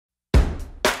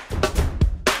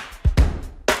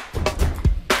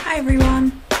Hi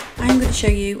everyone, I'm going to show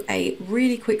you a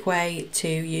really quick way to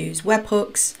use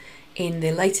webhooks in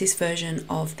the latest version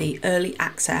of the early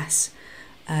access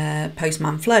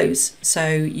Postman flows. So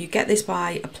you get this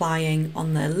by applying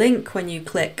on the link when you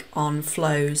click on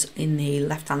flows in the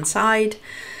left hand side,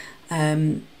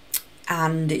 and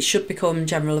it should become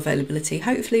general availability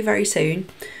hopefully very soon,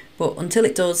 but until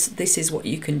it does, this is what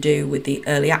you can do with the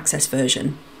early access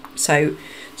version. So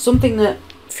something that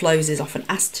flows is often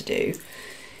asked to do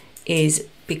is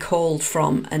be called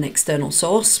from an external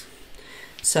source.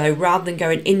 So rather than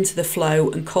going into the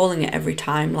flow and calling it every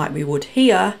time like we would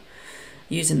here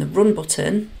using the run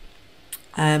button,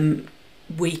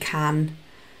 we can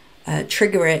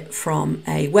trigger it from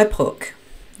a webhook.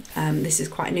 This is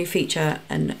quite a new feature,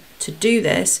 and to do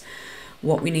this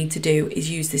what we need to do is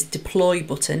use this deploy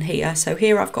button here. So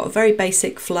here I've got a very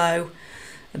basic flow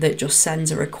that just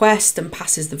sends a request and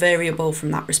passes the variable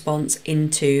from that response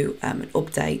into an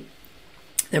update.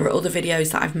 There are other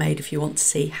videos that I've made if you want to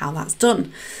see how that's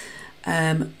done.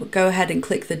 But go ahead and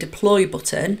click the deploy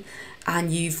button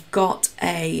and you've got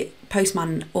a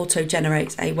Postman auto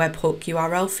generates a webhook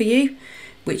URL for you,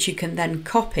 which you can then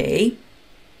copy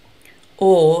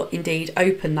or indeed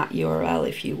open that URL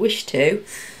if you wish to.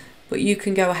 But you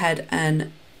can go ahead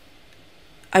and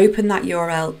open that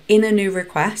URL in a new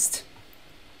request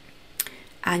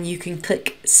and you can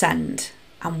click send.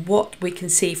 And what we can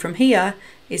see from here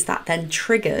is that then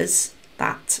triggers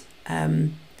that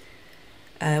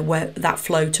that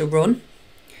flow to run.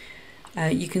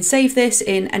 You can save this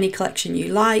in any collection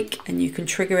you like, and you can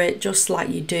trigger it just like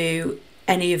you do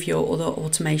any of your other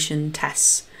automation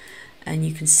tests. And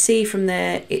you can see from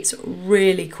there it's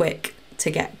really quick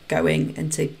to get going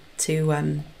and to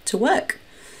work.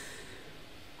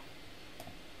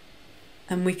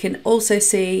 And we can also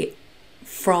see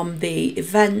from the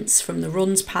events, from the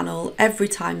runs panel, every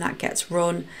time that gets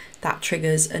run, that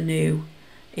triggers a new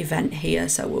event here.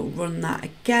 So we'll run that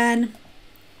again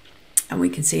and we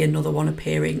can see another one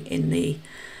appearing in the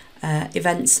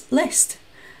events list.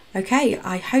 Okay,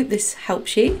 I hope this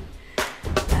helps you.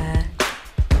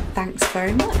 Thanks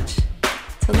very much.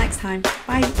 Till next time,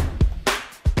 bye.